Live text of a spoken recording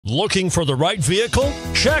Looking for the right vehicle?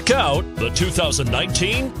 Check out the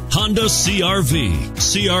 2019 Honda CR-V.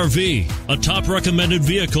 CR-V, a top recommended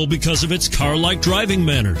vehicle because of its car-like driving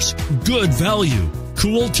manners, good value,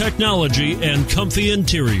 cool technology, and comfy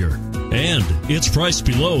interior. And it's priced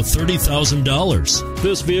below $30,000.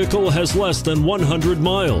 This vehicle has less than 100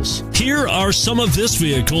 miles. Here are some of this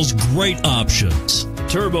vehicle's great options: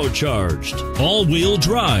 turbocharged, all-wheel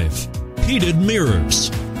drive, heated mirrors,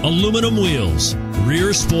 aluminum wheels,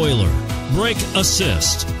 rear spoiler, brake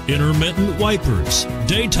assist, intermittent wipers,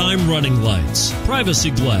 daytime running lights,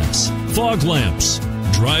 privacy glass, fog lamps.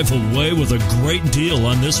 Drive away with a great deal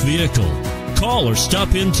on this vehicle. Call or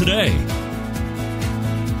stop in today.